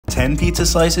10 pizza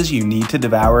slices you need to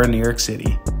devour in New York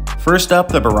City. First up,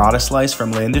 the burrata slice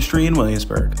from L'Industrie in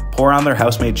Williamsburg. Pour on their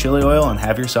house-made chili oil and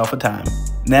have yourself a time.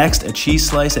 Next, a cheese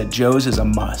slice at Joe's is a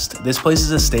must. This place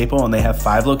is a staple and they have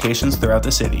 5 locations throughout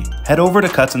the city. Head over to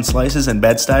Cuts and Slices in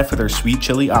Bed-Stuy for their sweet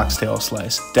chili oxtail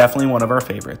slice. Definitely one of our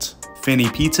favorites.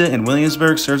 Finny Pizza in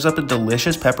Williamsburg serves up a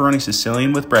delicious pepperoni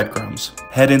Sicilian with breadcrumbs.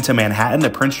 Head into Manhattan to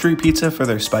Prince Street Pizza for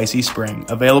their spicy spring.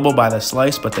 Available by the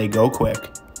slice, but they go quick.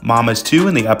 Mama's 2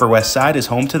 in the Upper West Side is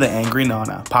home to the Angry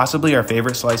Nana, possibly our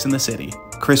favorite slice in the city.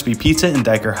 Crispy Pizza in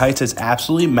Diker Heights has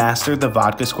absolutely mastered the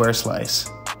vodka square slice.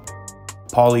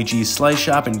 Paulie G's Slice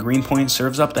Shop in Greenpoint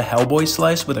serves up the Hellboy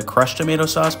slice with a crushed tomato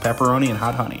sauce, pepperoni, and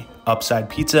hot honey. Upside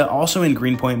Pizza, also in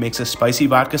Greenpoint, makes a spicy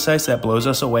vodka slice that blows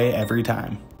us away every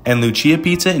time. And Lucia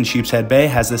Pizza in Sheepshead Bay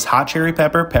has this hot cherry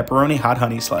pepper, pepperoni, hot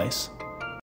honey slice.